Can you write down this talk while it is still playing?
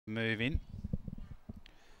move in.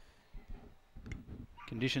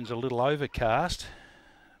 Conditions a little overcast,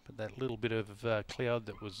 but that little bit of cloud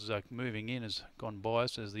that was moving in has gone by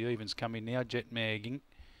us as the evens come in now. Jet Magging.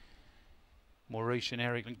 Maurice and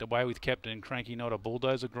Eric linked away with Captain Cranky, Not a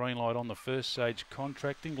Bulldozer. Green light on the first stage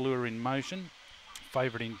contracting. Lure in motion.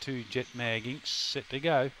 Favourite in 2, Jet Magging. Set to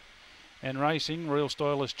go. And racing, Real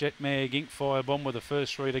Stylist, Jet Mag Inc. Firebomb with the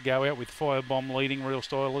first 3 to go out, with Firebomb leading, Real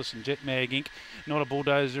Stylist and Jet Mag Inc. Not a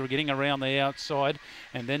Bulldozer getting around the outside,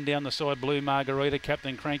 and then down the side, Blue Margarita.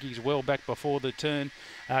 Captain Cranky's well back before the turn.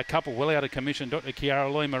 Couple well out of commission, Dr.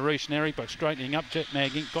 Kiara Lee, Maurice and Eric, but straightening up. Jet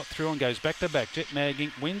Mag Inc. got through and goes back to back. Jet Mag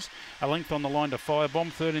Inc. wins. A length on the line to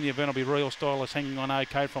Firebomb. Third in the event will be Real Stylist hanging on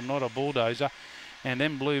okay from Not a Bulldozer. And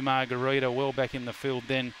then Blue Margarita well back in the field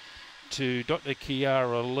then to Dr.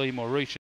 Kiara Lee, Maurice